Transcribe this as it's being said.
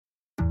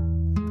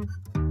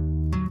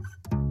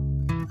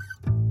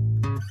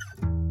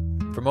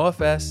From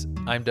OFS,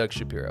 I'm Doug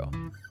Shapiro.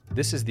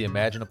 This is the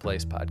Imagine a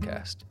Place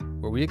podcast,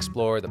 where we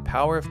explore the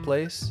power of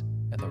place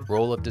and the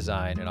role of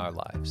design in our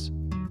lives.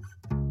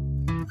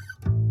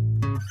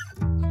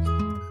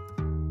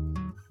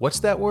 What's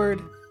that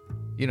word?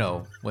 You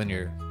know, when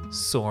you're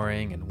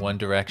soaring in one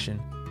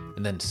direction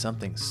and then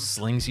something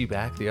slings you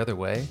back the other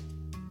way?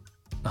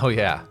 Oh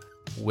yeah,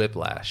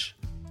 whiplash.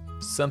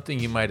 Something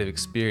you might have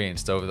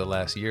experienced over the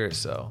last year or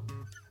so.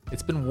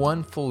 It's been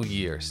one full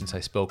year since I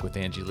spoke with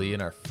Angie Lee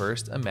in our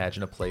first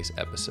Imagine a Place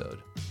episode,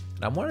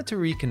 and I wanted to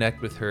reconnect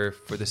with her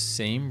for the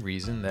same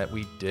reason that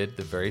we did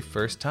the very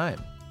first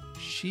time.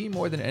 She,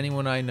 more than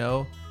anyone I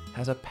know,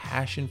 has a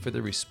passion for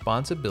the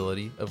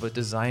responsibility of a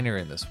designer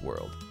in this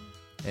world,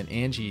 and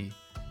Angie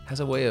has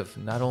a way of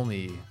not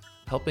only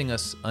helping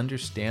us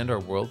understand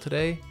our world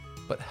today,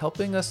 but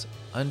helping us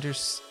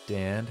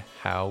understand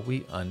how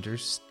we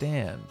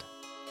understand.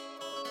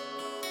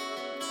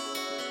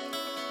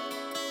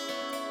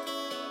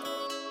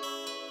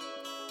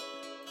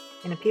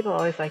 People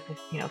always like to,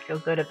 feel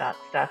good about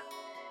stuff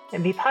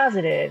and be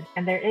positive.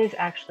 And there is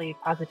actually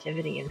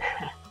positivity in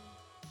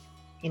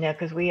that,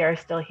 because we are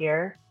still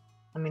here.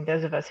 I mean,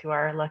 those of us who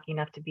are lucky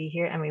enough to be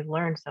here, and we've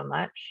learned so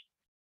much.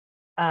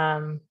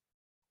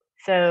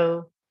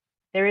 So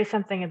there is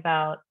something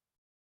about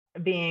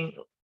being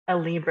a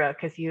Libra,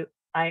 because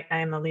I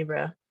am a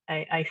Libra.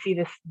 I see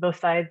this both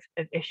sides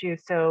of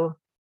issues so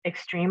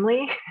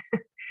extremely.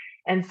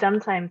 And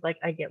sometimes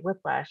I get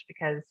whiplash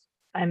because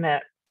I'm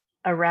a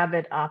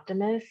rabid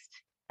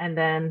optimist and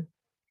then,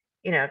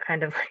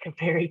 kind of like a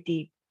very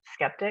deep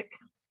skeptic.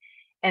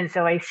 And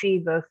so I see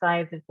both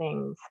sides of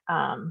things,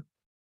 in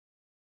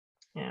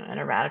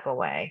a radical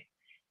way.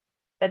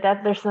 But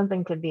that there's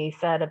something to be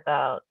said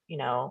about,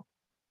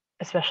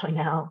 especially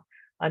now,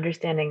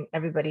 understanding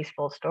everybody's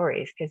full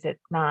stories, because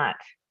it's not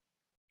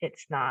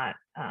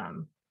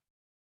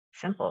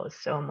simple.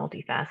 It's so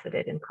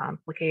multifaceted and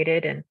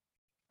complicated and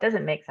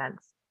doesn't make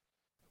sense.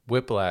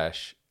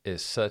 Whiplash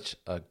is such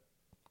a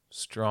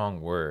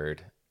strong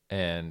word,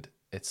 and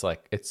it's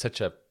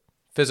such a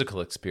physical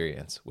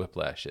experience.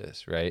 Whiplash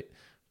is, right?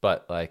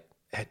 But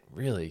it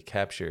really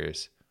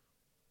captures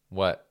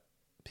what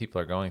people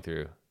are going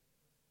through.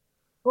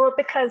 Well,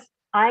 because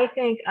I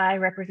think I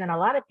represent a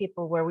lot of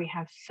people where we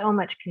have so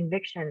much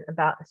conviction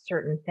about a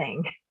certain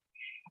thing,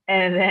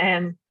 and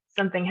then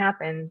something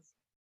happens,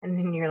 and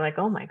then you're like,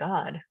 oh my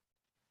God,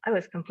 I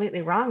was completely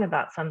wrong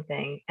about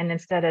something. And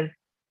instead of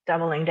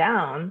doubling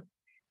down,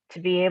 to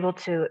be able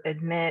to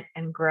admit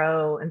and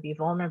grow and be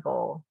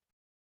vulnerable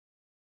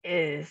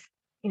is,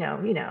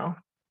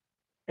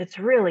 it's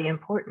really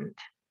important.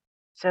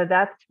 So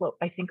that's what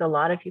I think a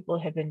lot of people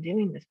have been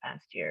doing this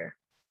past year.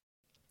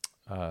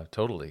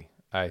 Totally.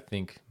 I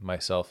think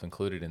myself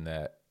included in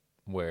that,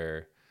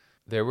 where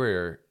there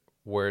were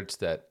words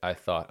that I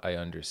thought I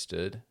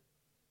understood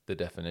the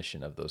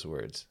definition of those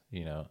words,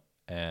 and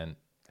I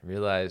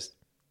realized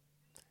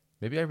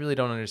maybe I really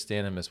don't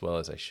understand them as well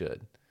as I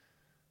should.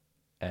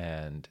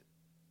 And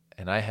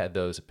I had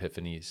those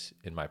epiphanies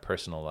in my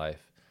personal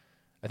life.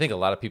 I think a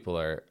lot of people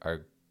are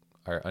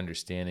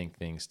understanding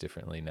things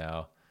differently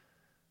now.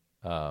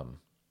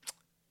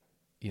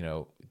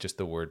 Just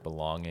the word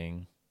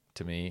belonging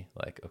to me,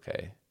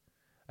 okay,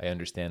 I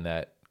understand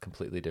that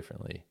completely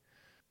differently.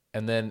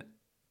 And then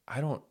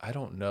I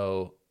don't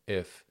know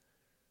if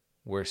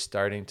we're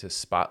starting to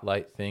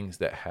spotlight things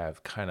that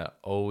have kind of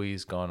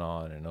always gone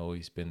on and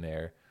always been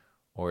there,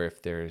 or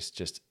if there's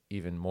just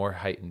even more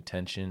heightened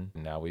tension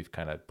now we've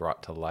kind of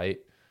brought to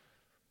light.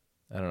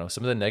 I don't know,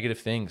 some of the negative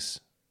things.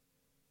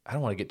 I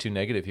don't want to get too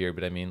negative here,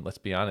 but I mean, let's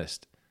be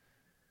honest.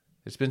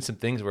 There's been some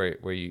things where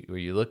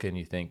you look and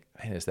you think,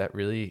 man, is that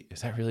really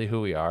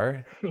who we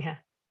are? Yeah.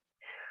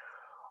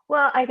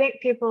 Well, I think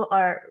people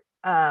are,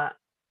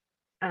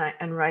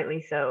 and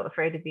rightly so,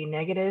 afraid to be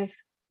negative,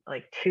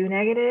 too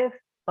negative.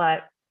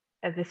 But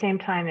at the same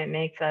time, it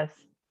makes us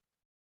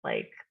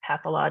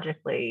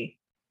pathologically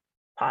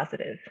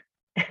positive,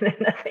 and then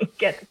nothing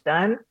gets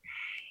done.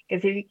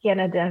 Because if you can't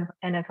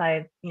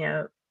identify,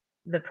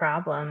 the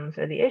problems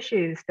or the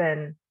issues,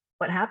 then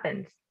what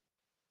happens?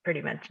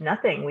 Pretty much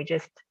nothing. We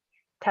just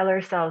tell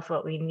ourselves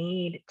what we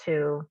need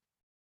to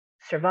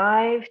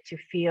survive, to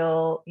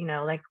feel,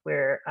 like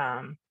we're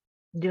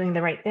doing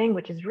the right thing,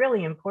 which is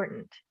really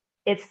important.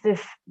 It's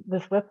this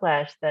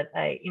whiplash that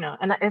I,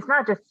 and it's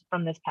not just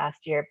from this past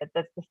year, but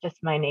that's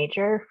just my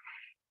nature,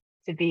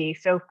 to be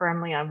so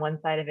firmly on one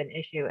side of an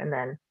issue and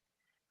then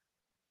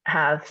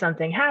have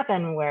something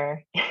happen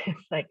where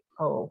it's like,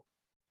 oh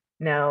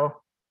no,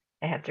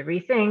 I have to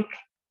rethink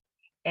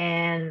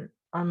and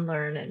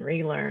unlearn and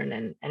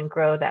relearn and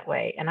grow that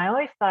way. And I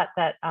always thought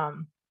that, I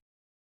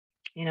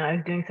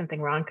was doing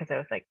something wrong, because I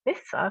was like, this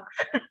sucks.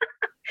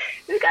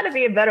 There's got to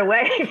be a better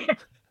way.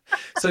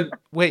 So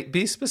wait,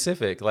 be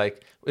specific. Were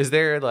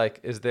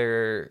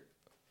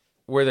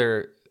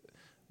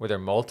there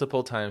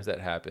multiple times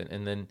that happened?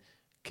 And then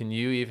can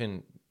you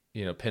even,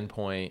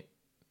 pinpoint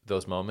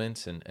those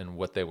moments and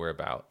what they were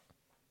about?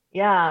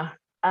 Yeah.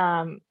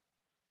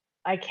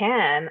 I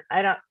can.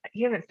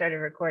 You haven't started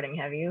recording,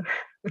 have you?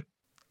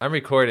 I'm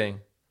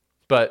recording.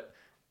 But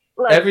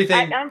Look,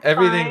 I'm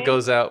everything fine.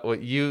 goes out.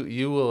 What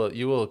you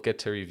will get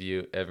to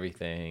review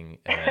everything,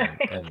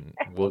 and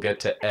we'll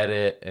get to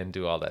edit and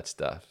do all that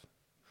stuff.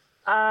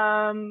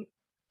 um,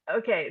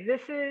 okay,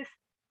 this is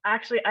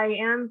actually, I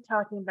am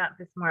talking about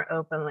this more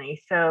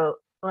openly. So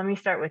let me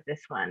start with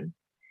this one.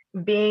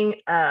 Being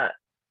a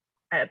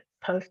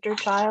poster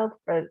child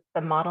for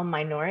the model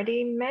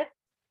minority myth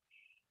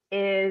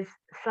is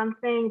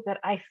something that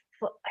I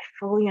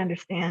fully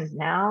understand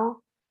now.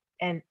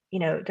 And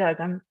Doug,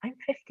 I'm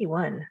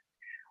 51.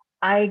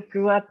 I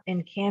grew up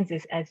in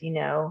Kansas, as you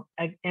know.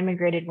 I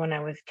immigrated when I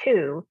was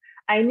 2.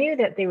 I knew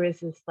that there was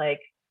this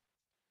like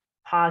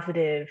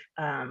positive,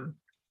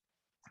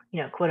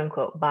 quote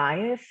unquote,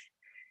 bias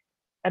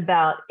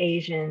about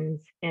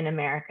Asians in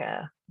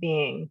America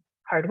being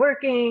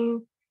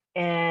hardworking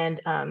and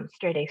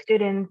straight A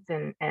students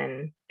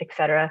and et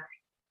cetera.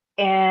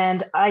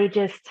 And I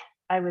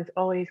was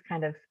always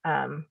kind of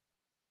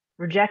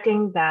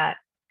rejecting that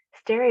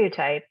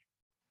stereotype.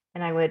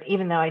 And I would,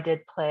 even though I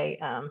did play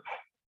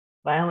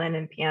violin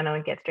and piano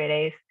and get straight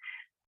A's,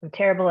 I'm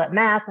terrible at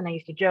math. And I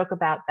used to joke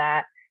about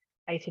that.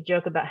 I used to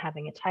joke about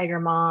having a tiger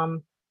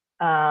mom,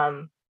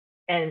 um,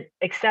 and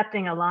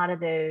accepting a lot of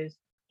those,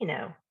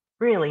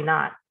 really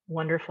not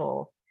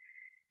wonderful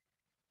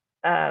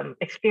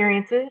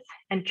experiences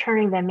and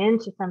turning them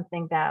into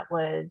something that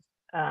was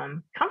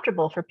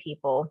comfortable for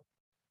people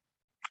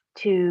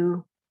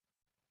to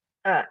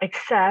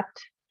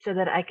accept so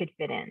that I could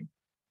fit in.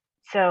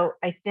 So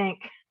I think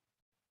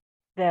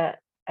the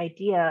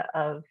idea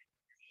of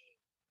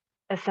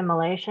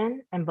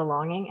assimilation and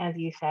belonging, as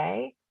you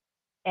say,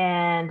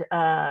 and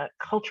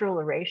cultural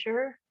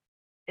erasure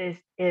is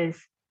is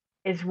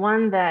is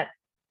one that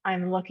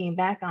I'm looking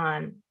back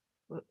on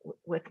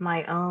with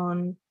my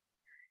own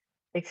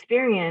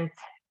experience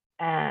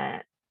uh,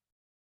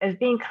 as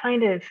being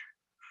kind of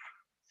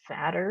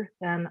sadder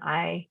than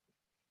I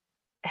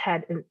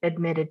had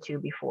admitted to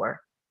before.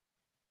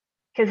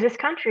 Because this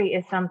country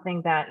is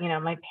something that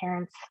my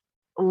parents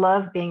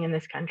love being in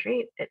this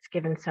country. It's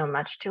given so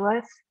much to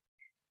us,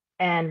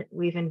 and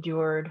we've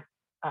endured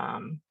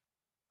um,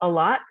 a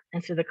lot,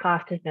 and so the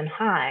cost has been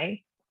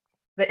high.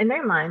 But in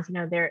their minds,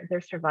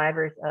 they're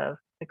survivors of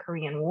the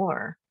Korean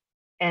War,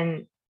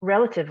 and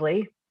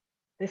relatively,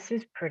 this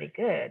is pretty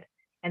good.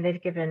 And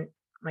they've given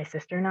my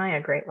sister and I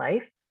a great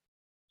life.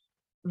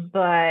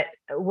 But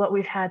what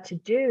we've had to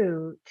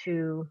do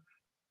to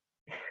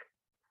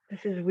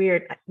this is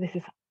weird.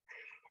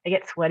 I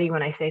get sweaty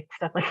when I say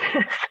stuff like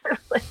this.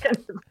 It's like kind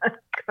of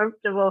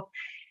uncomfortable.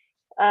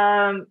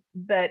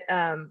 But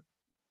um,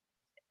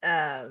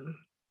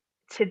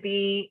 to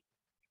be,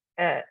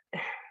 I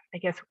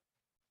guess,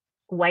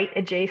 white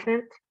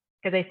adjacent,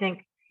 because I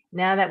think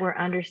now that we're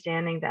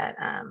understanding that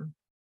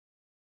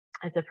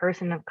as a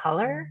person of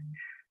color,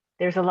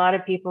 there's a lot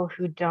of people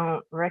who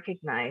don't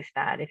recognize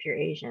that if you're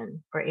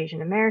Asian or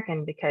Asian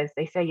American because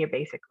they say you're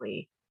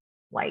basically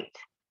white.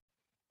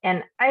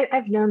 And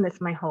I've known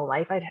this my whole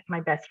life.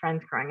 My best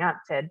friends growing up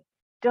said,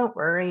 "Don't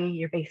worry,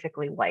 you're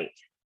basically white."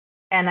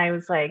 And I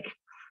was like,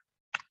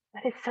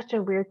 that is such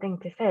a weird thing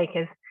to say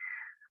because,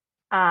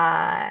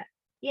 uh,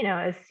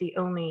 as the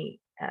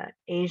only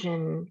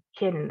Asian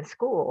kid in the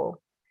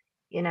school,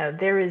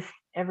 there is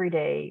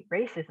everyday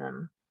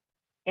racism,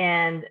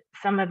 and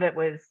some of it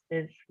was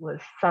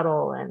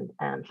subtle,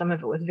 and some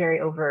of it was very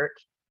overt.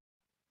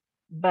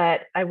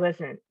 But I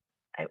wasn't.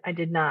 I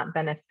did not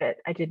benefit.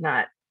 I did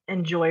not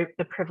enjoy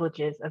the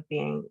privileges of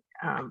being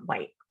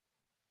white.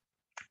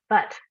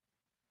 But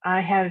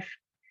I have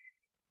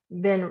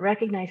been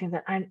recognizing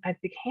that I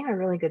became a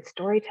really good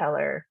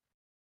storyteller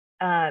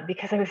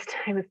because I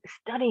was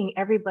studying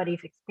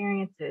everybody's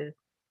experiences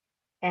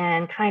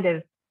and kind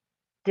of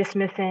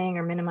dismissing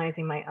or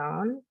minimizing my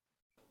own.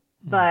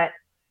 Mm. But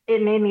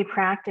it made me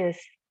practice,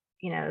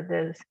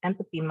 those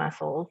empathy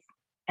muscles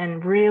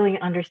and really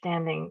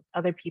understanding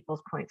other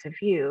people's points of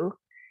view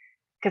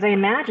because I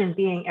imagined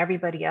being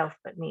everybody else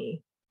but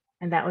me.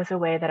 And that was a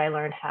way that I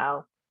learned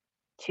how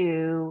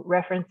to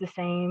reference the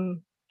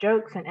same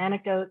jokes and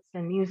anecdotes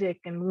and music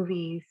and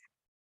movies,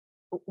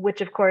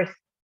 which, of course,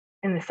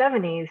 in the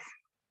 70s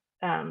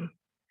um,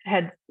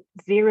 had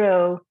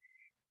zero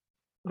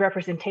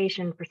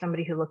representation for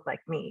somebody who looked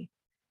like me.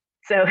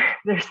 So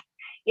there's,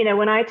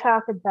 when I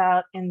talk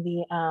about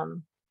in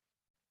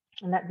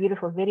that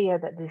beautiful video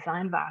that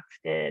Designbox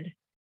did,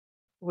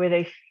 where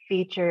they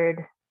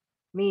featured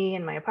me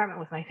in my apartment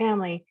with my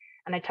family,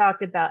 and I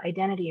talked about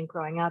identity and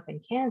growing up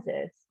in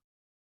Kansas,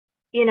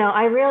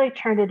 I really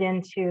turned it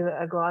into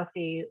a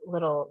glossy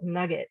little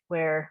nugget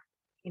where,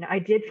 I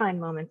did find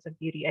moments of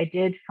beauty. I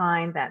did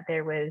find that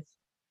there was,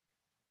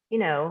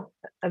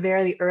 a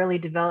very early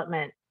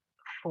development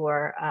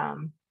for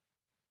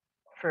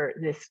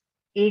this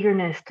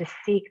eagerness to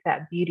seek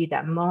that beauty,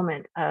 that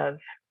moment of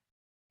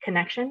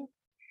connection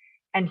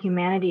and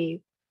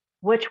humanity,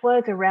 which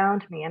was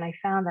around me. And I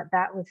found that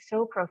that was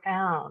so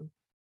profound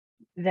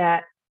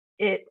that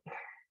it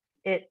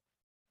it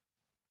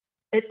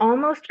it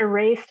almost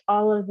erased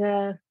all of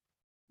the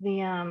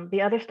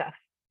other stuff.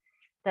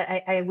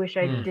 that I wish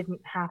I Hmm.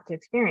 didn't have to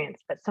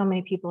experience, but so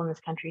many people in this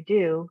country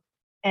do.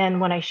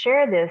 And when I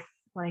share this,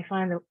 when I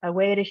find a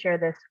way to share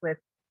this with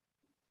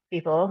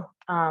people,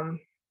 I'm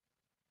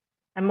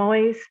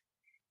always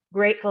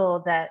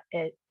grateful that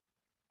it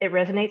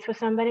resonates with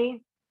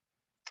somebody.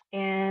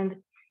 And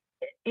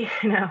you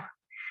know,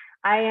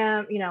 I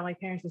am, my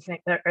parents the same,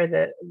 are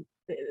the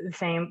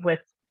same with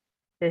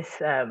this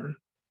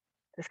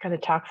this kind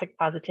of toxic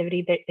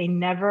positivity. They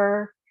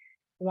never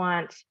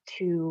want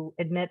to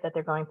admit that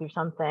they're going through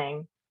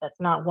something that's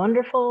not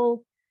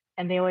wonderful,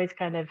 and they always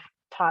kind of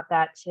taught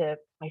that to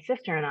my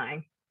sister and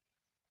I.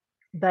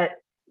 But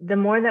the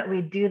more that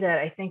we do that,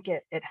 I think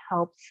it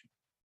helps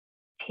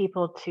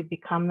people to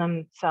become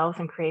themselves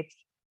and creates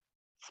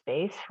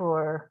space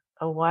for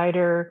a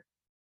wider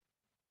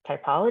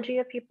typology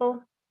of people,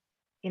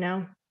 you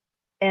know.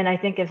 And I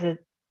think as a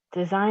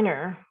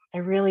designer, I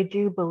really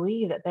do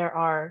believe that there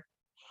are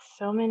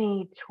so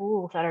many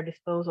tools at our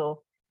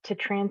disposal to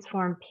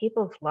transform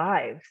people's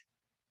lives.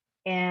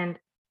 And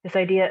this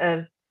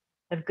idea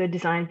of good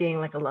design being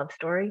like a love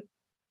story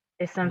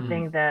is Hmm.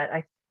 something that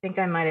I think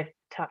I might have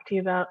talked to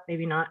you about,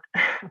 maybe not.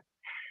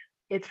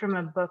 It's from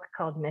a book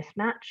called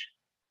Mismatch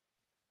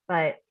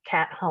by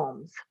Kat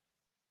Holmes.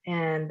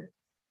 And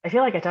I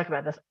feel like I talk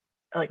about this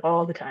like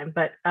all the time,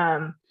 but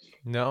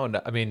No,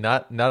 no, I mean,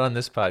 not on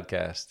this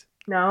podcast.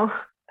 no.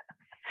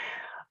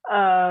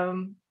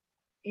 Um,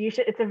 you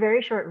should, it's a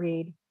very short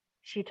read.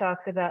 She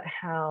talks about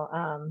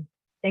how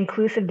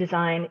inclusive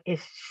design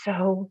is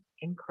so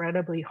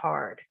incredibly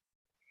hard.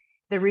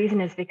 The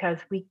reason is because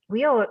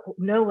we all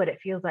know what it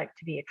feels like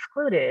to be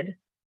excluded,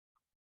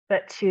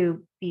 but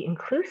to be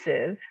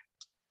inclusive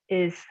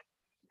is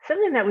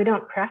something that we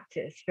don't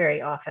practice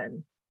very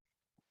often.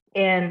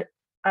 And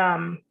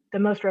the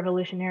most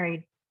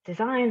revolutionary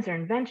designs or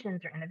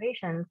inventions or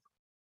innovations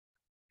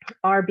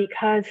are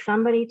because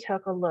somebody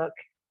took a look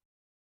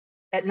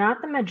at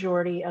not the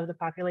majority of the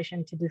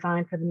population to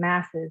design for the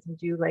masses and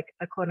do like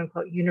a quote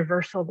unquote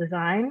universal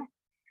design,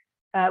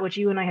 which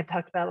you and I had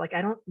talked about. Like,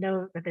 I don't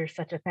know that there's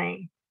such a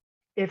thing.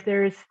 If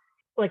there's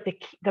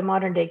like the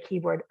modern day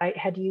keyboard, I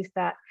had used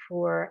that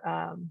for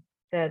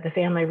the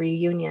family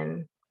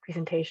reunion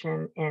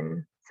presentation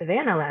in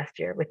Savannah last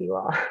year with you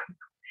all.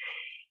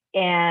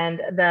 And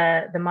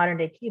the modern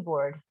day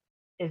keyboard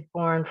is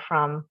born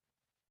from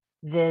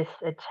this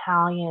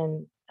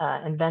Italian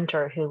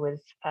inventor who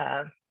was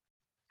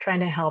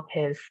trying to help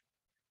his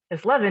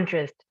love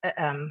interest,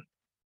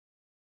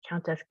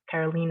 Countess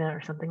Carolina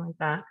or something like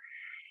that,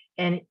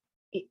 and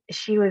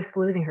she was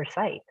losing her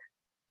sight.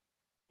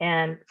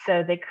 And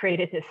so they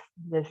created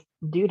this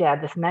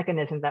doodad, this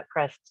mechanism that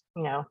pressed,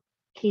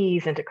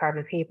 keys into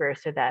carbon paper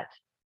so that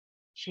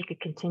she could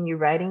continue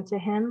writing to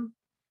him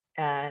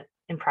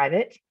in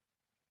private.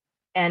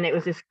 And it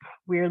was this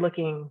weird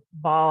looking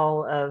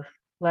ball of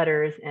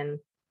letters, and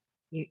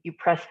you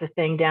press the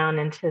thing down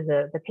into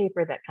the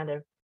paper that kind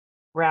of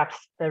wraps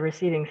the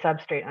receiving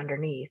substrate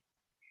underneath.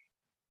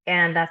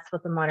 And that's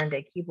what the modern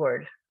day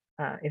keyboard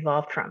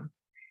evolved from.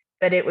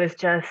 But it was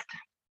just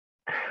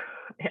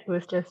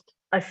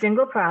a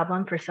single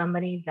problem for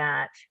somebody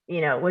that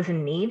was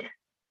in need.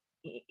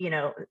 you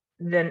know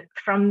then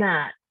from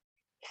that,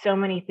 so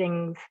many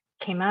things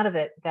came out of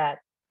it that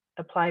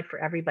applied for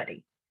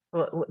everybody,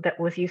 that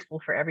was useful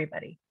for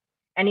everybody.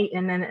 And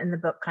then in the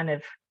book kind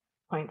of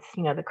points,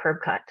 the curb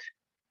cut,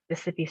 the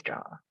sippy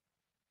straw,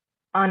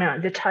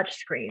 on the touch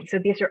screen. So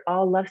these are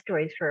all love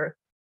stories for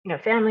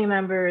family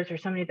members or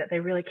somebody that they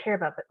really care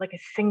about, but like a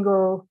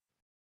single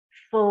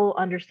full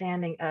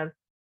understanding of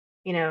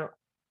you know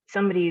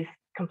somebody's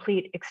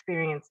complete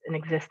experience in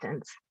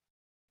existence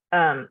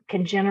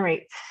can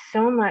generate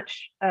so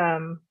much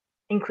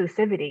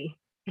inclusivity,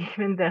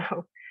 even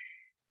though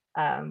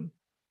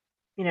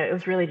it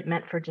was really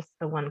meant for just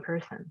the one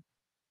person.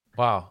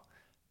 Wow.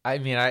 I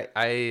mean, I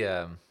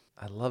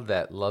love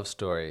that love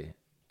story,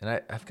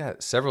 and I've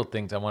got several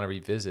things I want to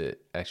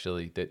revisit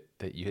actually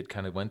that you had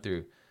kind of went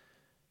through.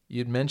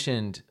 You'd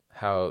mentioned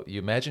how you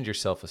imagined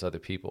yourself as other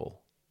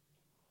people,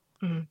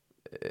 Mhm.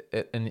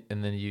 and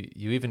then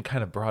you even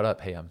kind of brought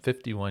up, hey, I'm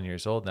 51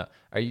 years old now.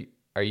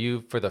 Are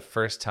you for the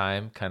first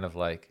time kind of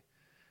like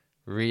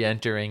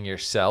re-entering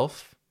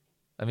yourself?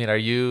 I mean, are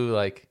you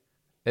like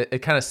it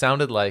kind of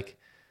sounded like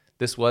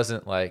this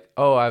wasn't like,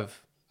 oh,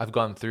 I've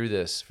gone through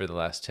this for the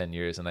last 10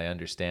 years and I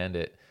understand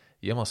it.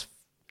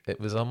 It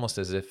was almost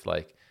as if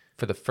like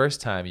for the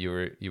first time you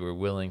were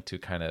willing to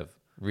kind of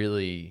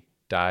really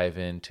dive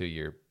into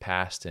your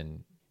past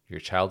and your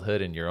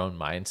childhood and your own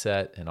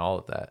mindset and all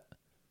of that.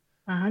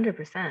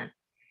 100%.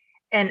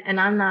 And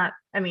I'm not,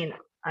 I mean,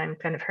 I'm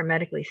kind of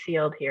hermetically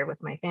sealed here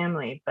with my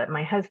family, but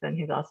my husband,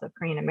 who's also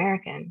Korean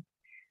American,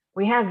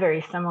 we have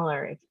very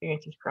similar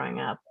experiences growing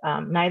up.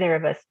 Neither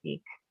of us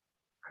speak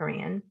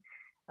Korean.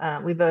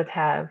 We both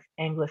have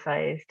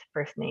anglicized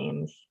first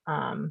names.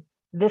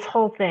 This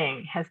whole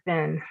thing has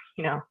been,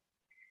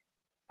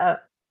 a,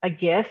 a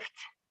gift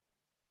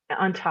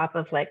on top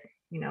of, like,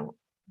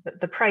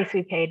 the price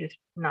we paid is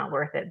not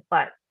worth it,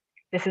 but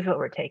this is what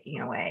we're taking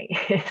away.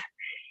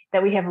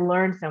 that we have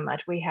learned so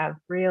much. We have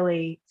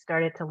really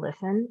started to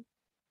listen,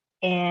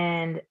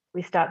 and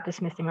we stopped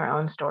dismissing our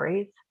own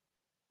stories,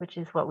 which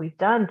is what we've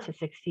done to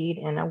succeed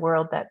in a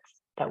world that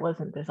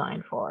wasn't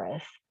designed for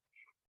us.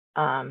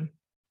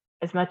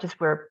 As much as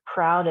we're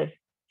proud of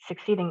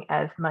succeeding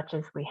as much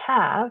as we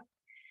have,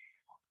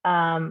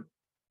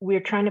 we're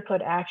trying to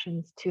put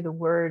actions to the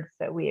words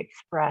that we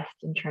expressed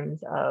in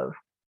terms of,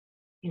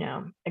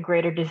 a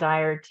greater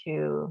desire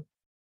to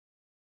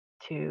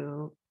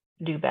do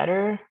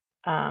better,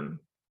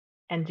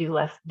 and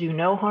do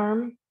no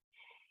harm,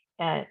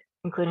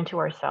 including to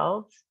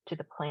ourselves, to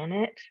the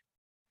planet,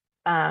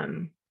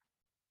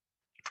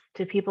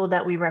 to people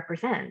that we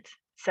represent.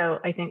 So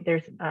I think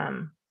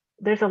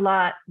there's a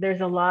lot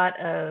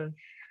of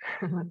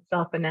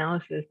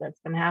self-analysis that's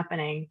been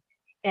happening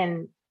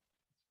in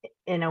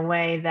a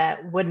way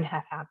that wouldn't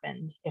have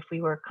happened if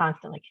we were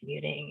constantly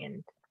commuting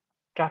and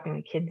dropping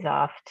the kids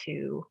off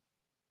to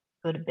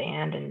go to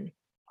band and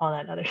all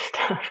that other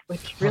stuff,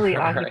 which really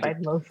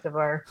occupied most of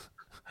our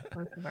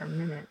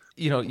minutes.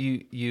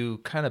 You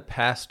kind of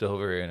passed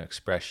over an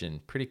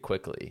expression pretty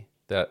quickly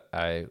that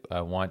I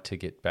want to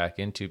get back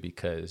into,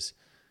 because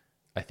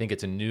I think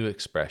it's a new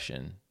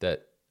expression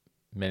that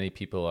many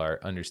people are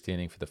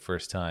understanding for the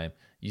first time.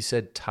 You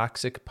said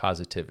toxic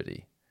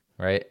positivity,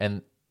 right?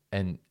 And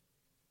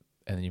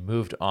you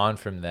moved on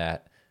from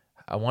that.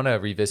 I want to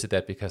revisit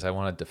that because I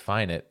want to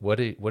define it. What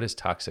is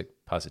toxic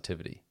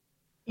positivity?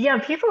 Yeah,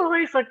 people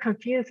always look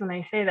confused when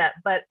they say that,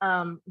 but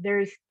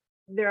there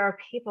are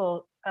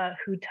people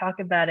who talk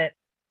about it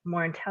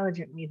more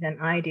intelligently than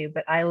I do.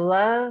 But I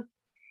love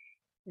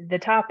the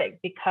topic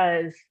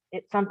because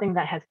it's something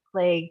that has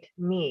plagued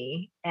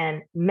me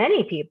and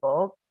many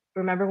people.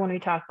 Remember when we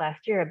talked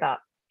last year about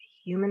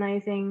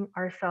humanizing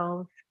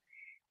ourselves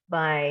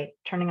by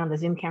turning on the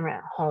Zoom camera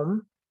at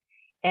home,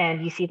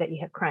 and you see that you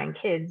have crying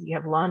kids, you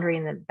have laundry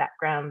in the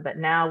background, but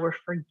now we're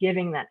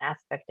forgiving that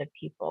aspect of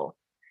people.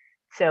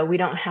 So we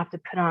don't have to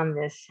put on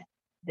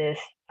this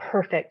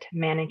perfect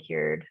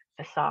manicured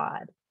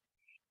facade.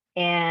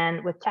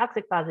 And with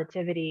toxic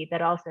positivity,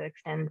 that also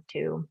extends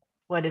to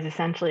what is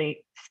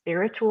essentially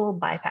spiritual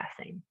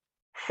bypassing.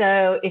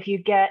 So if you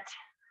get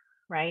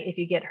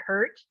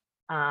hurt,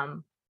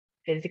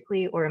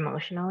 physically or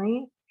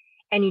emotionally,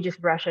 and you just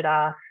brush it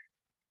off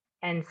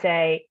and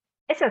say,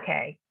 it's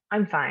okay,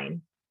 I'm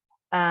fine.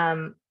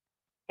 And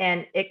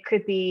it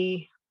could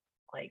be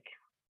like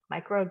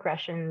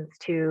microaggressions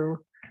to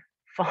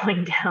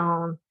falling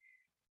down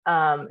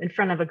in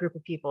front of a group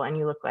of people and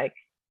you look like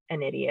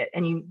an idiot,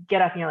 and you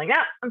get up and you're like,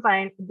 ah, I'm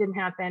fine, it didn't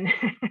happen.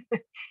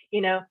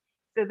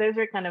 So those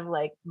are kind of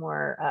like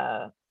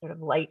more sort of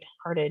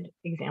light-hearted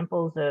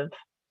examples of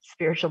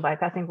spiritual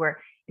bypassing,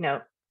 where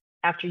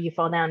after you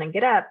fall down and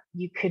get up,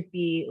 you could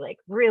be like,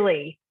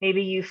 really,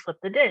 maybe you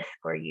slipped a disc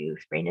or you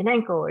sprained an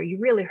ankle or you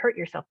really hurt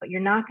yourself, but you're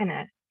not going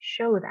to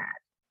show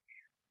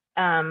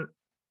that.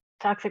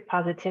 Toxic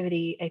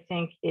positivity, I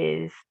think,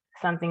 is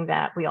something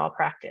that we all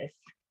practice.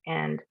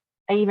 And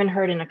I even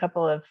heard in a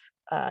couple of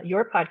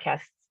your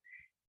podcasts,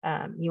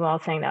 you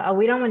all saying that,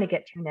 we don't want to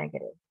get too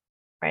negative,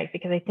 right?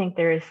 Because I think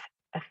there's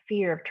a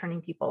fear of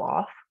turning people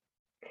off.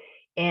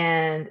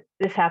 And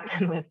this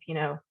happened with,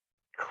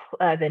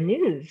 the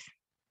news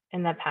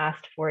in the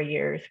past 4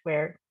 years,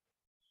 where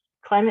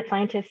climate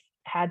scientists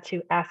had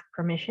to ask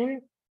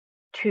permission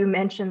to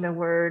mention the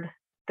words,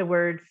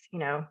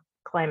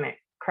 climate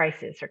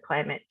crisis or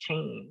climate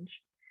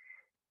change,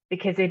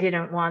 because they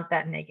didn't want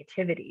that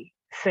negativity.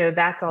 So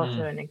that's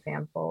also an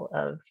example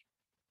of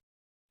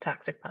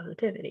toxic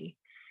positivity.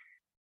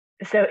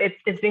 So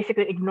it's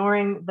basically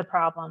ignoring the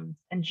problems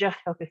and just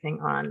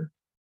focusing on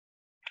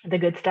the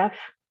good stuff.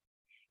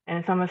 And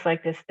it's almost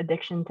like this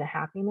addiction to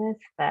happiness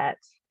that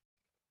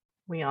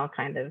we all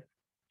kind of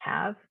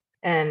have.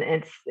 And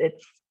it's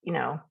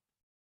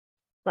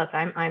look,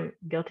 I'm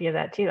guilty of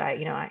that too.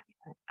 I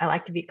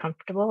like to be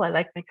comfortable. I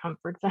like my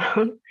comfort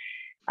zone.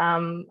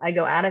 I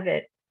go out of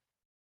it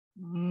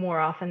more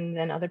often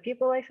than other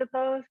people, I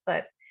suppose,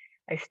 but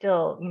I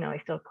still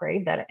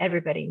crave that.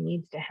 Everybody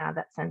needs to have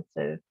that sense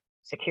of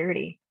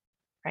security,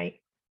 right?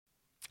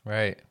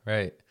 Right.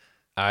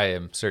 I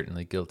am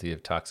certainly guilty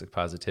of toxic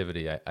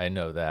positivity. I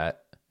know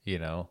that,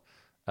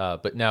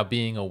 but now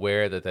being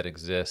aware that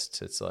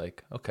exists, it's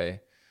like,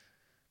 okay,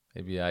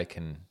 maybe I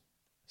can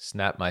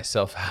snap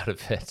myself out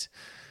of it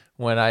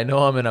when I know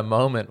I'm in a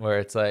moment where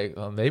it's like,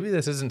 well, maybe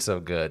this isn't so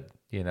good,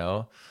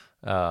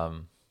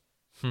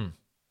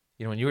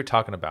 when you were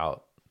talking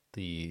about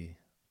the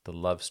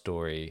love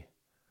story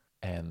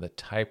and the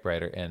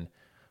typewriter, and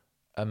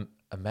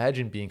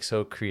imagine being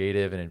so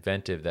creative and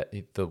inventive that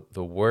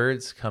the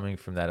words coming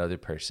from that other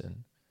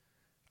person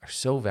are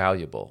so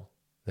valuable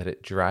that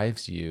it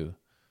drives you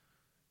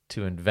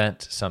to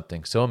invent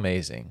something so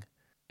amazing.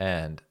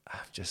 And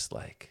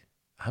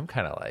I'm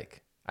kind of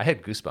like, I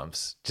had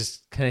goosebumps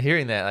just kind of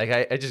hearing that.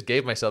 Like I just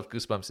gave myself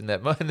goosebumps in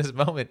this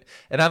moment.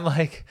 And I'm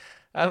like,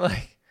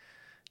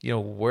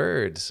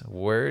 words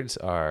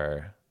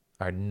are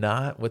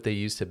not what they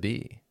used to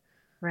be.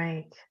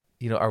 Right.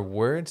 Are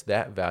words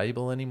that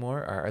valuable anymore?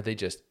 Or are they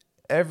just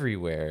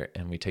everywhere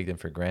and we take them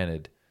for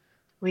granted.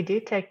 We do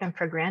take them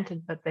for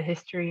granted, but the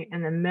history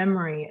and the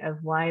memory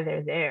of why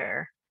they're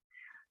there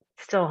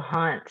still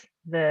haunt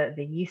the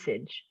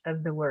usage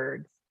of the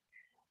words.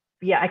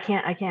 Yeah, I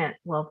can't.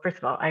 Well, first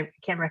of all, I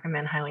can't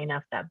recommend highly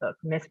enough that book,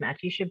 Mismatch.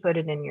 You should put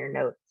it in your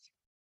notes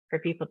for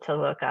people to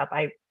look up.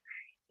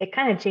 It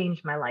kind of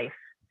changed my life.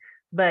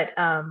 But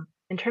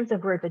in terms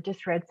of words, I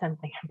just read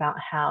something about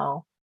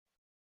how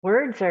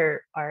words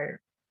are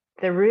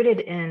they're rooted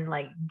in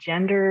like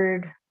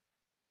gendered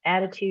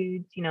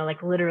attitudes,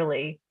 like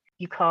literally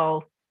you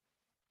call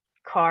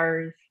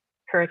cars,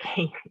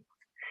 hurricanes,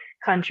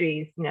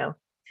 countries,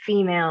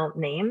 female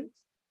names.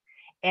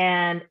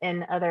 And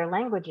in other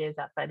languages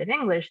outside of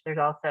English, there's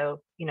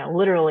also,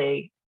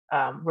 literally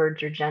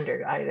words are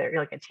gendered, either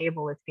like a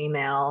table is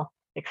female,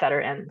 et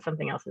cetera, and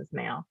something else is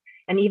male.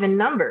 And even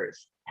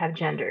numbers have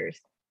genders.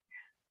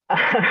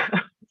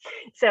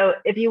 So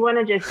if you want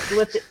to just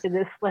lift it to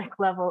this like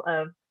level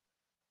of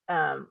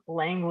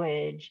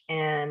language,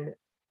 and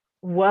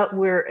what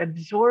we're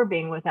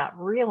absorbing without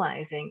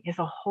realizing is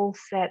a whole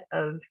set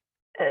of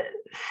uh,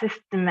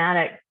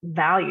 systematic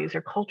values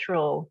or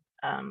cultural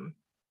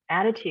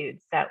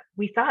attitudes that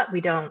we thought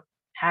we don't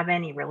have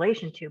any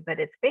relation to, but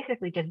it's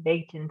basically just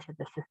baked into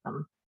the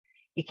system.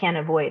 You can't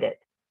avoid it,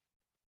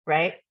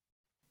 right?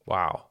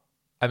 Wow.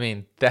 I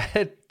mean,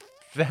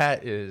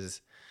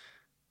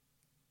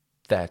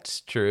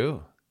 that's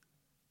true.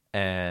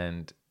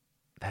 And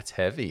that's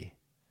heavy.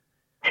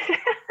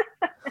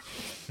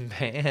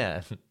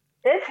 Man.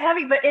 It's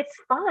heavy, but it's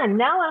fun.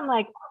 Now I'm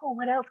like, oh,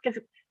 what else? Because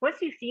once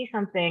you see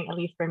something, at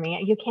least for me,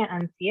 you can't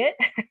unsee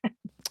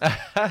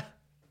it.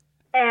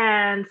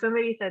 And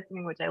somebody said to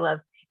me, which I love,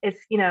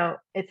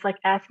 it's like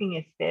asking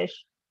a fish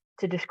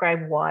to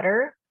describe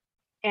water.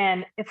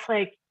 And it's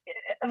like,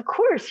 of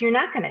course, you're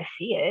not going to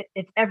see it.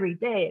 It's every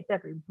day, it's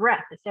every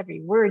breath, it's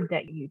every word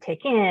that you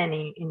take in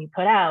and you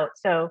put out.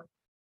 So,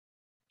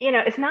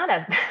 it's not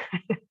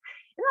it's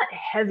not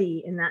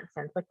heavy in that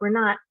sense. Like we're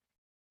not,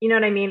 you know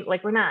what I mean?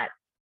 Like we're not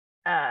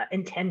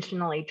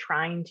intentionally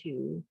trying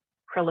to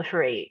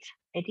proliferate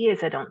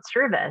ideas that don't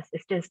serve us.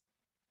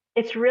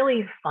 It's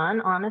really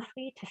fun,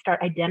 honestly, to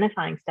start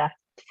identifying stuff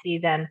to see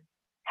then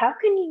how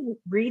can you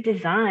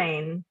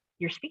redesign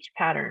your speech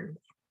patterns?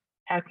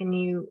 How can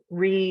you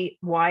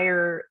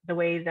rewire the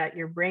way that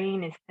your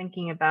brain is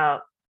thinking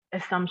about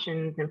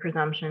assumptions and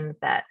presumptions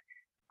that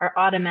are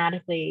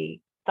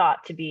automatically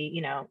thought to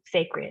be,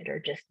 sacred, or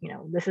just,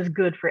 this is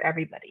good for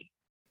everybody?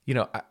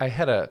 I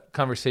had a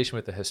conversation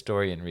with a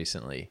historian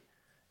recently,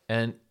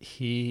 and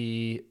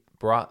he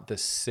brought the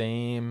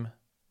same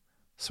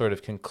sort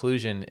of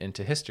conclusion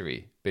into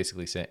history,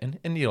 basically saying,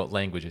 and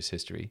language is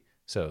history,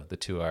 so the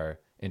two are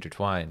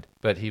intertwined.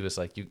 But he was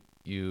like,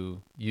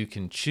 you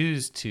can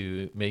choose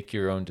to make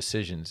your own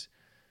decisions,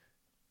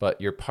 but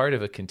you're part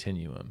of a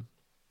continuum,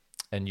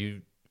 and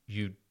you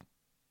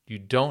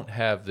don't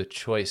have the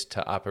choice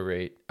to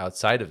operate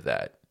outside of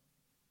that.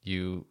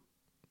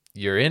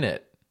 You're in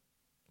it,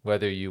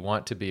 whether you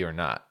want to be or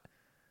not.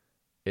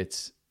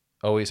 It's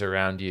always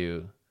around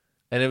you.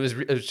 And it was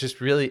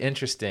just really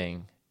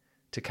interesting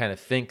to kind of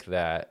think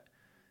that,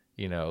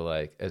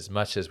 like as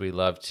much as we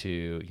love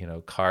to,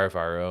 carve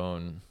our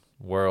own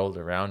world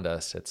around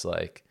us, it's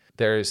like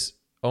there's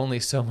only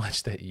so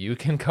much that you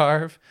can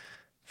carve.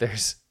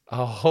 There's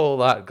a whole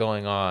lot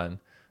going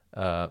on,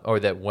 or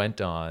that went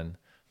on,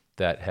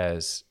 that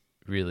has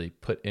really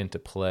put into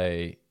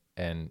play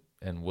and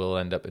will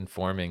end up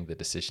informing the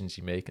decisions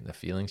you make and the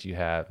feelings you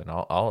have and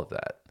all of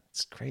that.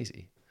 It's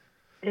crazy.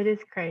 It is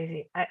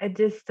crazy. I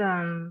just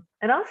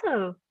it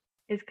also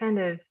is kind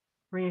of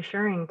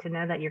reassuring to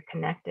know that you're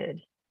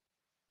connected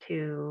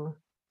to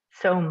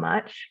so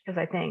much, because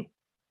I think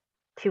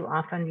too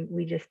often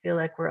we just feel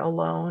like we're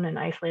alone and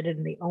isolated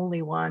and the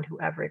only one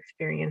who ever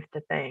experienced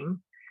a thing.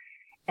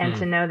 And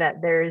to know that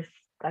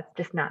that's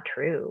just not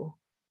true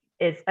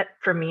is,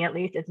 for me at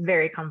least, it's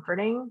very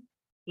comforting,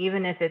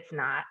 even if it's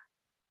not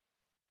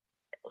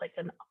like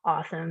an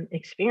awesome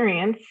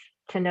experience,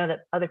 to know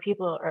that other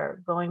people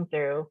are going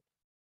through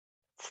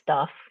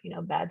stuff,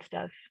 bad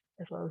stuff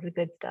as well as the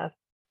good stuff.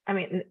 I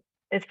mean,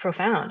 it's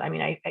profound. I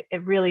mean,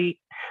 it really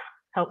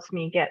helps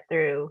me get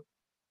through,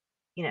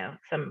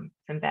 some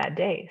bad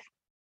days.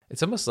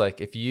 It's almost like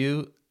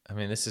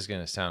this is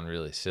going to sound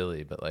really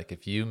silly, but like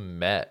if you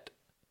met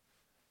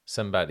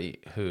somebody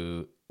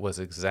who was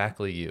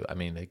exactly you. I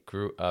mean, they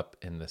grew up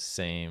in the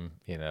same,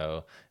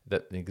 the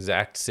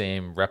exact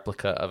same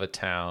replica of a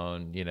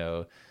town,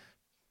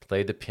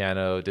 played the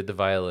piano, did the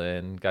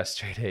violin, got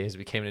straight A's,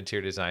 became an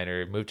interior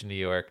designer, moved to New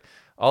York,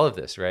 all of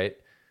this, right?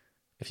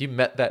 If you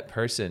met that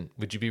person,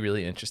 would you be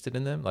really interested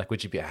in them? Like,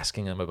 would you be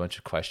asking them a bunch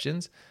of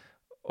questions?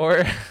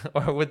 Or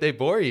would they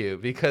bore you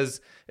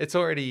because it's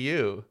already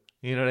you?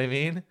 You know what I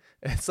mean?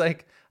 It's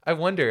like, I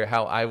wonder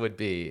how I would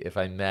be if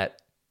I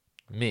met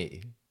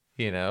me,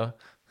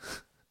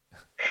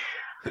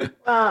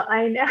 Well,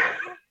 I know.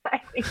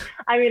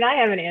 I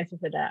have an answer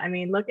for that. I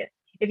mean,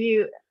 if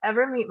you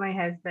ever meet my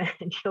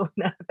husband, you'll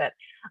know that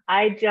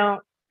I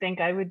don't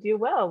think I would do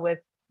well with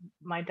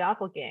my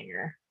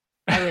doppelganger.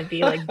 I would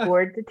be like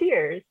bored to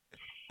tears.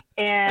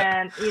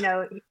 And,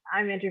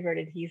 I'm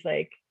introverted. He's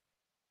like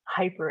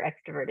hyper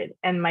extroverted.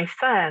 And my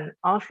son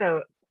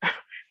also,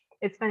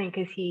 it's funny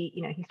because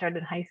he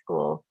started high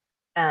school,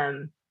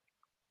 um,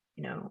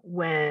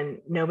 when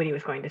nobody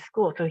was going to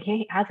school. So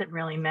he hasn't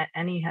really met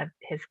any of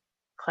his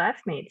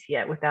classmates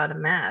yet without a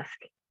mask.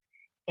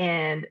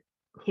 And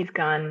he's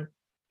gone,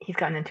 he's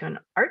gotten into an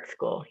art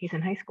school. He's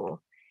in high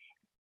school.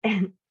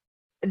 And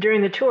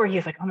during the tour,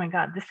 he's like, oh my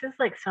God, this is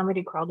like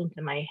somebody crawled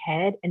into my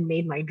head and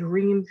made my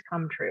dreams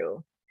come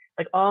true.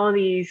 Like all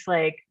these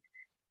like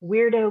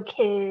weirdo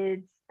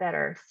kids that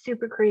are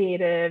super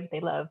creative. They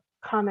love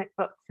comic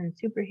books and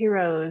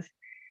superheroes.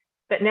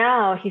 But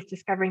now he's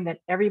discovering that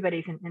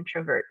everybody's an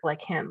introvert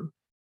like him.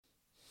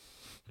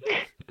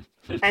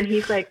 And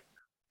he's like,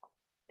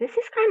 this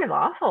is kind of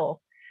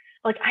awful.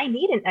 Like, I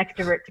need an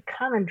extrovert to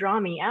come and draw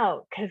me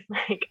out because,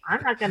 like,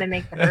 I'm not going to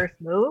make the first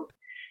move.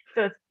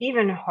 So it's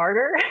even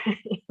harder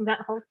in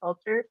that whole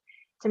culture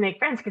to make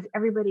friends because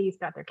everybody's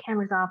got their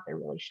cameras off. They're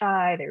really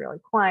shy. They're really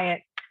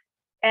quiet.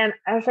 And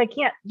I was like,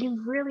 yeah,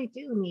 you really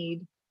do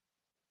need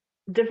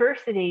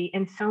diversity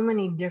in so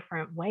many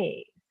different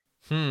ways.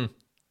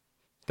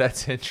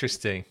 That's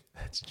interesting.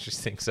 That's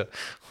interesting.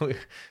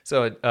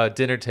 So a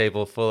dinner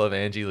table full of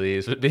Angie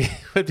Lees would be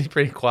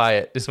pretty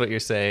quiet, is what you're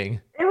saying.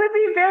 It would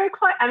be very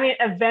quiet. I mean,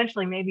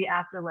 eventually, maybe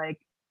after like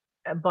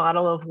a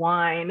bottle of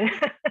wine,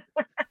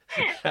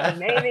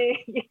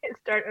 maybe you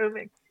start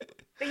opening.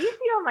 But you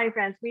see all my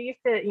friends, we used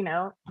to,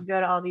 go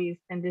to all these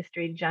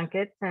industry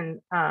junkets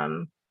and,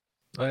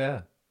 Oh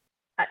yeah.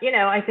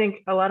 I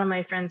think a lot of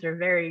my friends are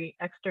very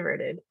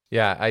extroverted.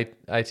 Yeah,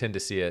 I tend to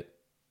see it.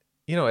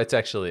 It's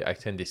actually, I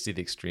tend to see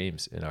the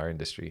extremes in our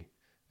industry.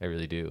 I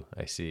really do.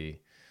 I see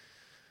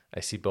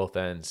both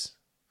ends.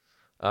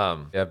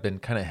 I've been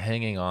kind of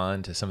hanging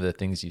on to some of the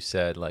things you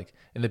said. Like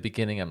in the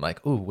beginning, I'm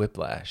like, ooh,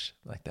 Whiplash.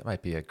 Like that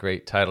might be a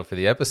great title for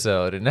the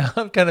episode. And now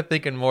I'm kind of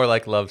thinking more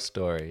like love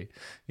story.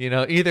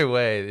 Either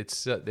way,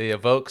 they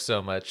evoke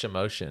so much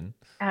emotion.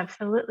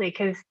 Absolutely.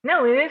 Because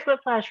no, it is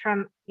Whiplash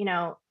from,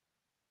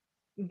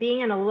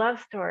 being in a love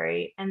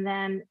story and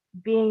then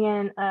being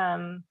in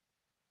um,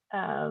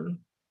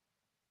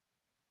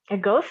 a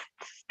ghost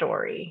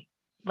story,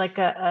 like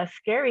a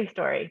scary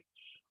story.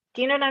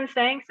 Do you know what I'm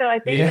saying? So I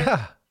think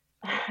Yeah.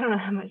 I don't know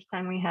how much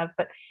time we have,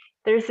 but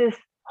there's this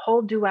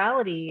whole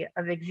duality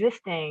of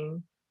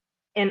existing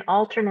in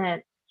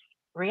alternate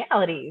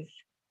realities.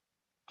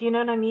 Do you know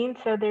what I mean?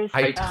 So there's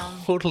I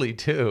totally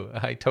do.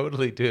 I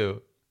totally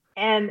do.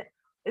 and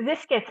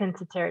this gets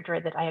into territory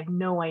that I have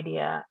no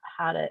idea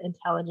how to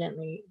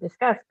intelligently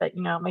discuss, but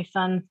my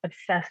son's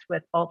obsessed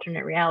with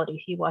alternate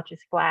realities. He watches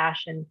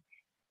Flash and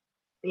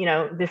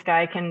this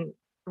guy can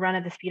run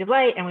at the speed of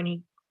light, and when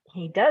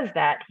he does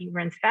that, he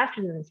runs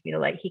faster than the speed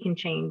of light. He can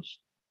change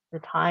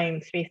the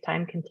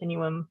space-time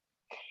continuum.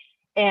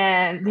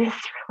 And this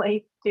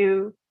relates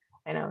to,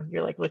 I know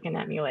you're like looking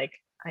at me like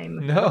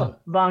I'm No,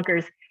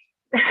 bonkers.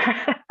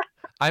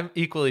 I'm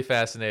equally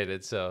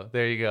fascinated. So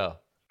there you go.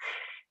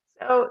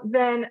 So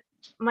then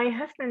my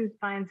husband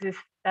finds this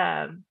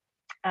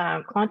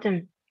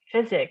quantum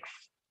physics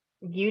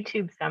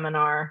YouTube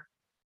seminar,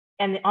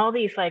 and all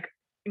these like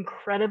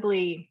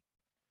incredibly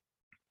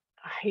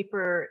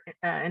hyper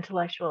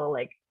intellectual,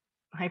 like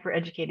hyper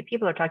educated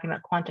people are talking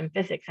about quantum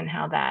physics and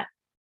how that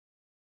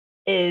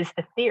is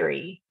a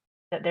theory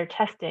that they're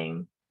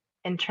testing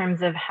in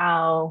terms of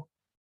how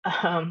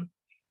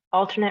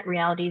alternate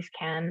realities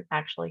can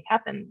actually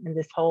happen. And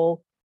this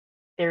whole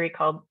theory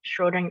called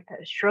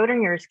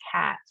Schrodinger's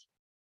cat,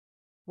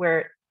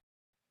 where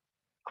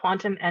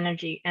quantum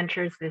energy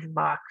enters this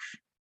box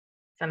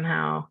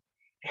somehow,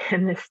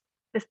 and this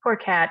poor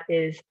cat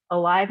is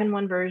alive in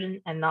one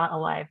version and not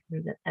alive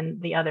in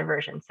the other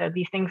version. So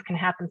these things can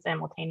happen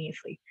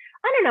simultaneously.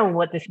 I don't know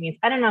what this means.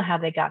 I don't know how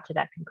they got to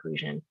that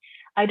conclusion.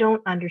 I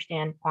don't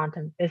understand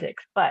quantum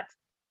physics, but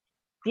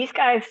these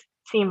guys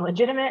seem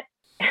legitimate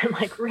and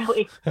like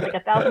really like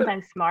 1,000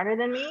 times smarter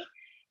than me.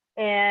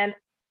 And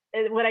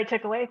what I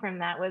took away from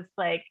that was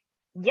like,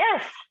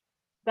 yes,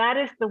 that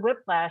is the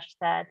whiplash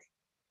that,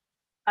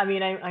 I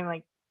mean, I'm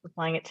like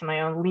applying it to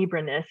my own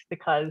Libra-ness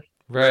because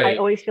Right. I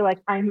always feel like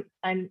I'm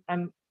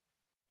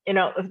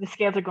if the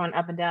scales are going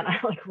up and down, I'm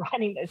like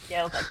riding those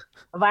scales like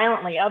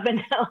violently up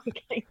and down,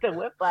 getting the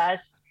whiplash,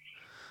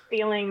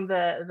 feeling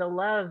the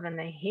love and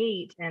the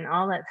hate and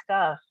all that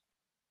stuff.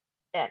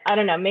 And I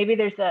don't know, maybe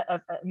there's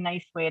a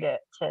nice way to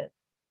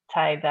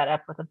tie that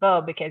up with a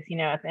bow because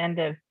at the end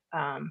of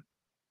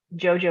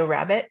Jojo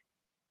Rabbit,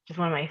 which is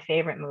one of my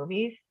favorite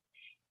movies,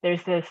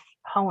 there's this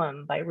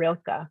poem by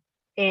Rilke.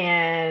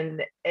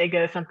 And it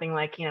goes something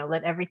like,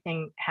 let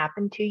everything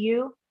happen to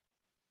you,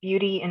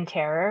 beauty and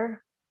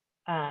terror,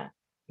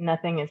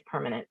 nothing is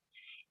permanent.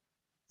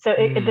 So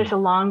there's a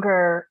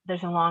longer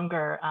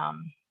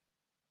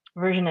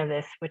version of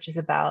this, which is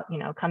about,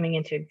 coming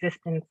into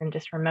existence and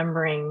just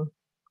remembering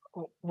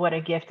what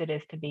a gift it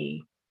is to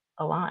be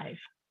alive.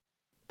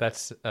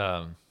 That's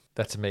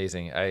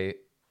amazing. I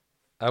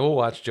will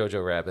watch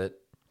Jojo Rabbit.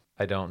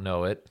 I don't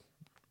know it,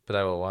 but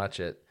I will watch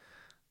it.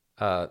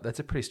 That's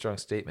a pretty strong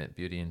statement.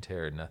 Beauty and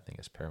terror, nothing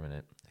is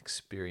permanent.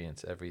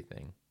 Experience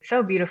everything.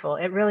 So beautiful.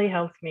 It really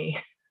helps me.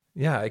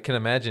 Yeah, I can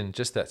imagine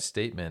just that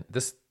statement.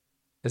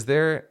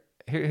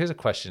 Here's a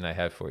question I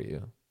have for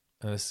you.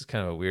 And this is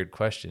kind of a weird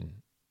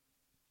question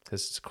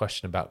because it's a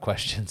question about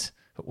questions.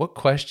 But what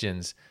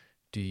questions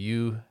do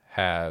you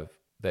have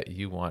that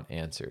you want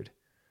answered?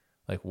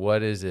 Like,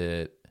 what is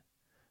it?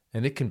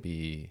 And it can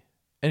be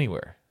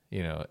anywhere,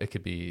 it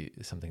could be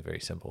something very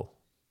simple,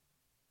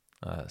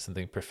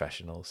 something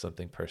professional,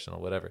 something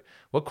personal, whatever.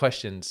 What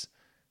questions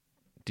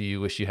do you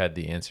wish you had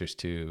the answers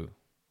to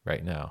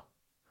right now?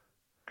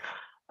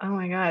 Oh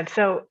my God.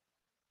 So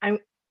I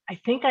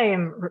think I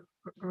am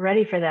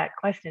ready for that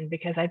question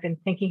because I've been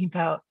thinking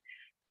about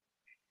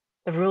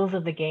the rules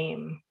of the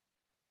game.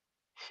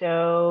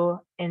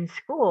 So in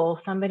school,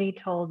 somebody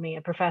told me,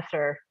 a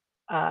professor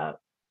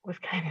was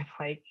kind of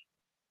like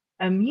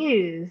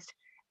amused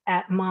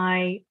at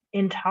my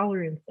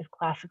intolerance of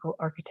classical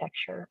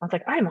architecture. I was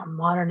like, I'm a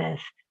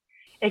modernist.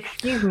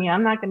 Excuse me,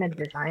 I'm not going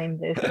to design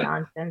this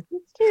nonsense.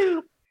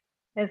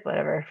 It's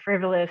whatever,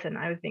 frivolous. And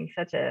I was being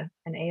such an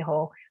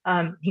a-hole.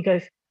 He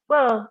goes,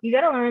 well, you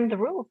got to learn the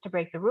rules to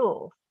break the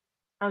rules.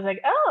 I was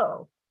like,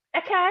 oh,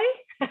 okay.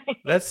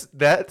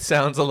 That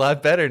sounds a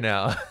lot better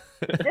now.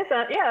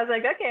 Yeah, I was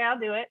like, okay, I'll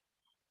do it.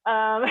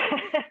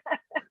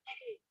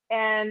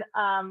 And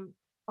I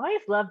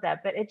always loved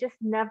that, but it just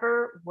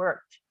never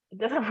worked. It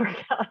doesn't work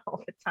out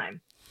all the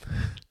time.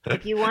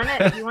 If you want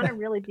to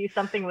really do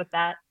something with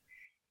that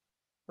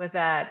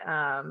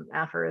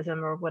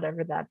aphorism or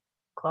whatever that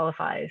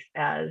qualifies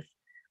as,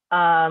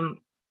 I've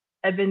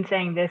been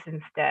saying this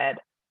instead.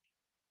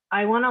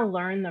 I want to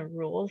learn the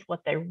rules,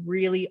 what they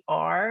really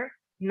are,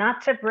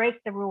 not to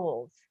break the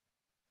rules,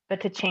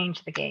 but to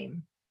change the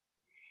game.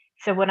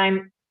 So what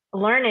I'm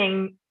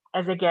learning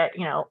as I get,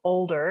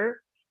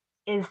 older,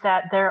 is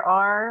that there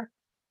are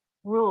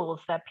rules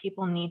that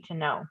people need to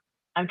know.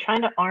 I'm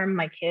trying to arm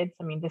my kids.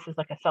 I mean, this is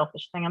like a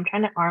selfish thing. I'm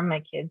trying to arm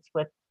my kids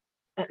with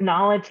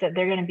knowledge that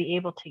they're going to be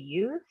able to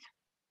use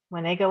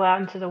when they go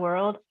out into the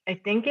world. I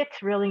think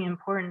it's really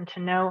important to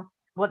know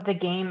what the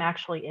game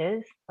actually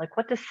is. Like,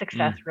 what does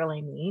success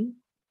really mean?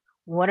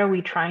 What are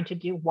we trying to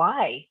do?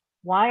 Why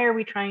are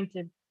we trying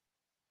to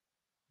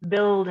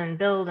build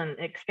and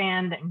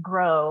expand and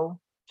grow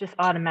just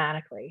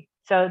automatically?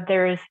 So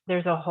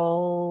there's a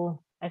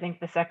whole, I think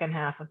the second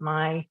half of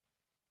my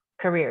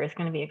career is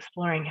going to be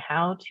exploring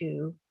how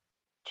to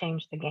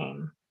change the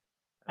game.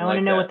 I want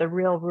to know what the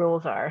real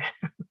rules are.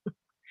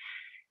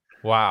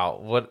 Wow,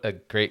 what a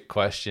great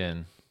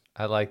question.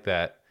 I like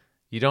that.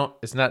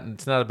 It's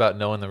not about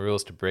knowing the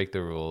rules to break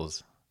the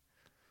rules.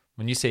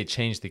 When you say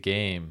change the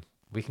game,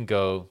 we can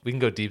go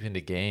deep into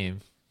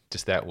game,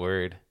 just that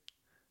word,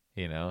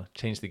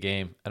 change the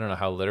game. I don't know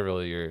how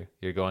literal you're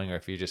going, or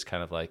if you're just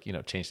kind of like,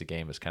 change the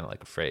game is kind of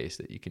like a phrase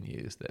that you can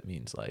use that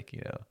means like,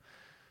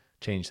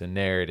 change the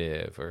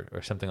narrative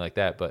or something like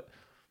that. But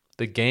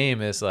the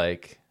game is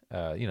like,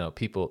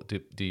 people,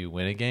 do you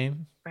win a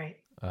game? Right.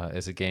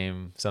 Is a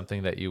game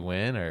something that you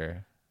win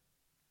or?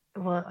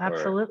 Well,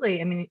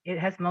 absolutely. I mean, it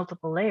has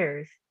multiple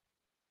layers.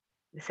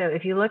 So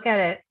if you look at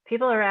it,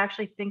 people are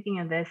actually thinking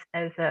of this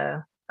as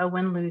a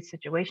win-lose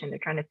situation. They're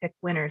trying to pick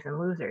winners and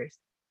losers.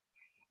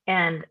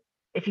 And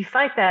if you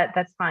fight that,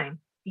 that's fine.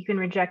 You can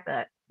reject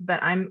that.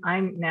 But I'm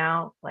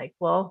now like,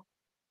 well,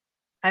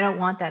 I don't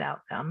want that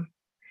outcome.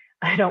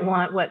 I don't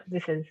want what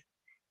this has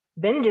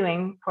been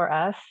doing for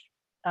us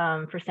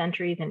for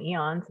centuries and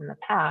eons in the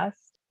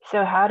past.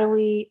 So how do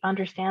we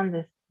understand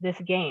this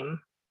game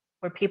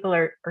where people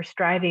are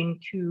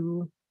striving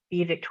to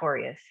be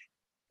victorious,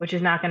 which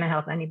is not going to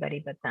help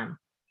anybody but them?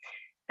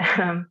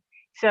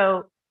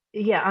 So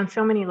yeah, on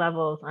so many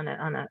levels, on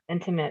a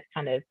intimate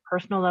kind of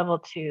personal level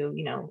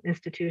to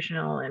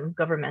institutional and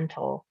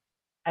governmental,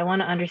 I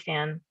want to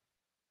understand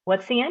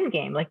what's the end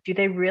game. Like, do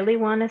they really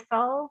want to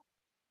solve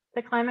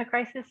the climate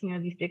crisis?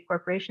 These big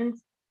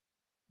corporations.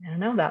 I don't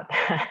know about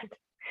that.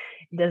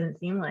 It doesn't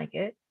seem like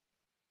it.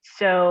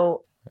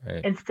 So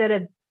Right. Instead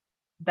of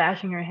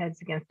bashing our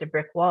heads against a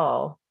brick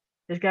wall,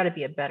 there's got to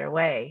be a better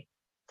way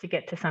to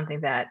get to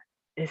something that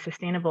is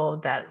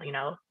sustainable, that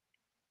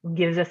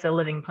gives us a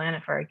living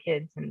planet for our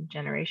kids and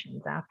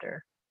generations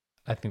after.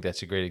 I think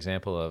that's a great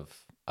example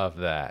of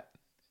that,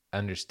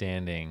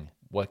 understanding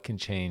what can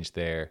change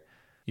there.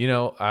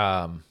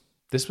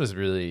 This was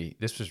really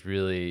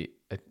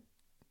a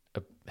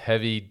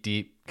heavy,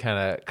 deep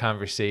kind of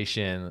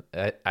conversation.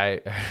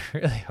 I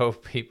really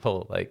hope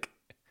people, like,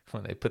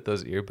 when they put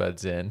those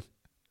earbuds in,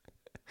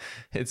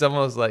 it's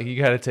almost like you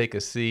got to take a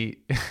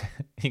seat.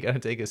 You got to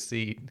take a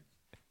seat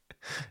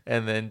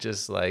and then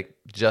just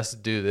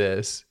do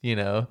this, I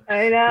know.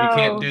 You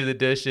can't do the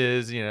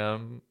dishes,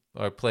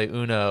 or play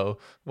Uno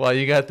while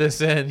you got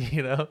this in,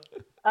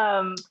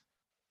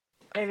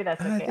 Maybe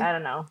that's okay. I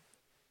don't know.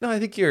 No, I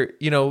think you're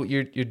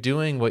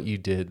doing what you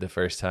did the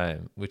first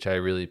time, which I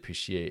really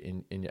appreciate.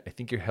 And I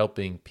think you're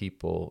helping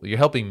people. You're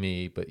helping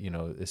me, but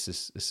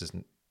this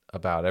isn't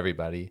about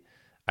everybody.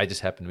 I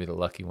just happen to be the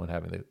lucky one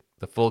having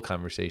the full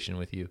conversation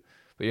with you.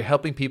 But you're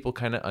helping people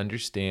kind of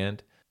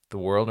understand the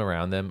world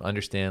around them,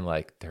 understand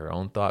like their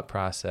own thought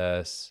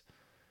process,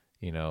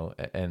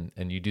 and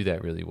you do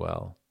that really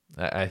well.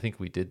 I think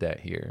we did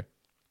that here.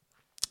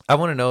 I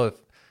want to know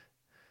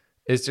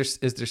is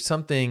there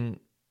something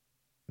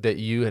that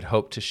you had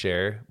hoped to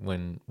share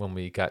when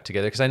we got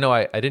together? Because I know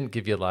I didn't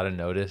give you a lot of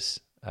notice.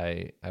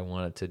 I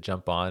wanted to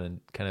jump on and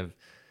kind of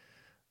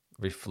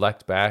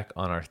reflect back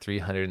on our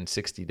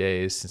 360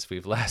 days since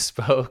we've last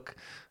spoke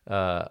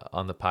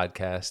on the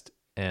podcast.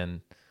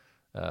 And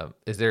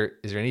is there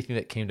anything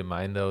that came to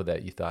mind though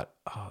that you thought,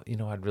 oh,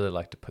 I'd really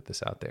like to put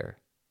this out there?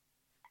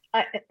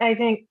 I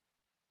think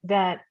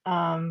that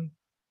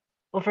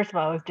well, first of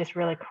all, I was just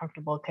really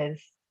comfortable because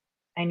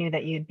I knew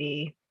that you'd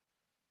be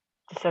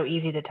so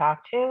easy to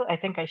talk to. I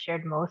think I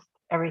shared most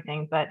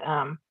everything, but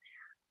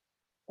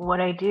what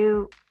I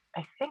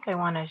think I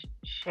want to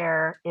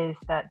share is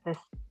that this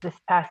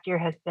past year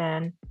has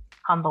been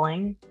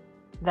humbling.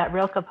 That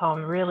Rilke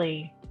poem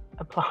really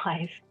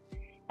applies.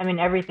 I mean,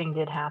 everything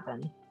did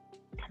happen.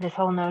 This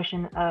whole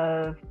notion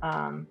of,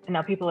 and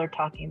now people are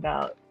talking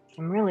about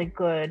some really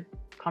good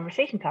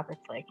conversation topics,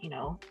 like,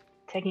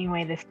 taking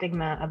away the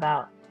stigma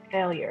about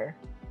failure.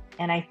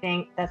 And I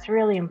think that's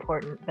really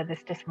important, but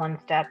it's just one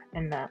step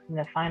in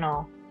the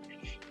final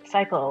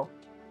cycle,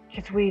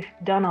 because we've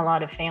done a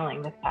lot of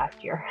failing this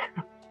past year,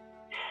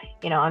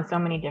 on so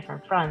many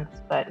different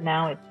fronts. But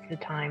now it's the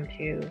time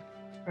to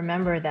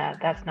remember that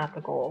that's not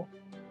the goal,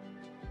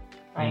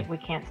 right? We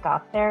can't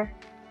stop there.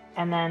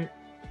 And then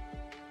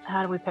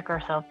how do we pick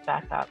ourselves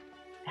back up?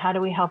 How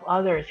do we help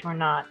others who are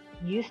not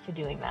used to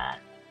doing that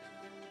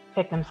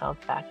pick themselves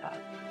back up?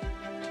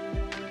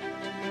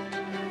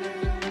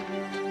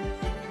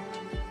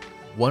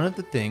 One of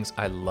the things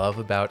I love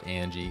about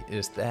Angie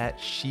is that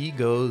she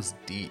goes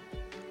deep.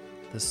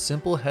 The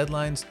simple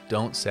headlines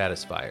don't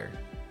satisfy her.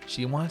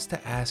 She wants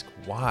to ask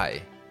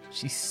why.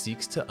 She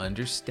seeks to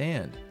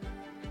understand.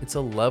 It's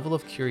a level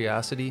of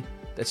curiosity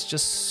that's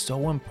just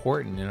so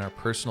important in our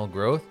personal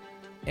growth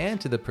and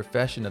to the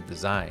profession of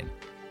design.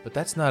 But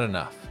that's not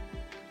enough.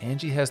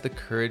 Angie has the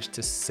courage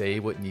to say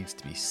what needs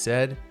to be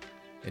said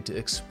and to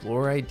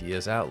explore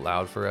ideas out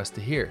loud for us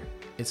to hear.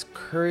 It's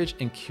courage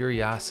and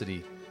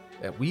curiosity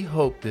that we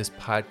hope this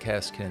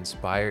podcast can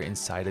inspire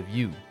inside of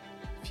you.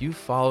 If you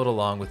followed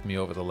along with me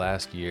over the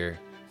last year,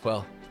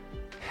 well,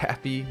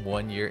 happy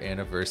 1-year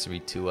anniversary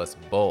to us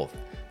both,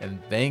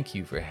 and thank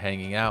you for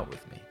hanging out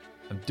with me.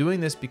 I'm doing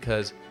this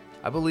because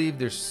I believe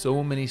there's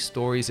so many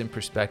stories and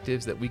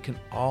perspectives that we can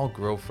all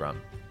grow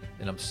from,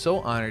 and I'm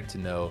so honored to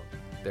know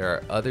there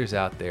are others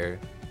out there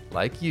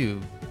like you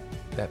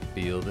that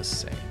feel the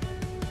same.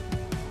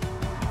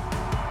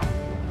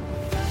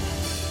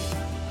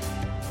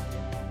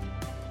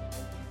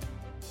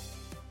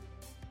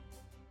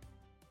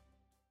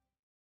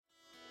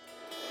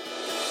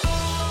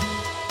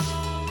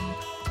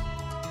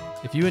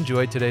 If you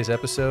enjoyed today's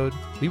episode,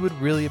 we would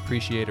really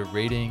appreciate a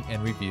rating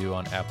and review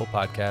on Apple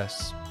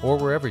Podcasts or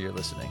wherever you're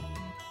listening.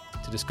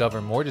 To discover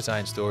more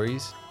design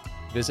stories,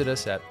 visit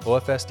us at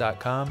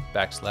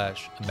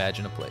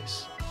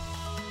ofs.com/imagineaplace.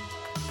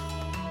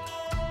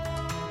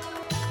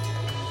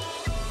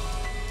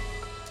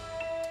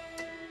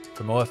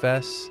 From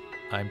OFS,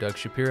 I'm Doug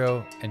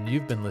Shapiro, and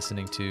you've been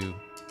listening to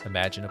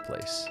Imagine a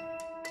Place.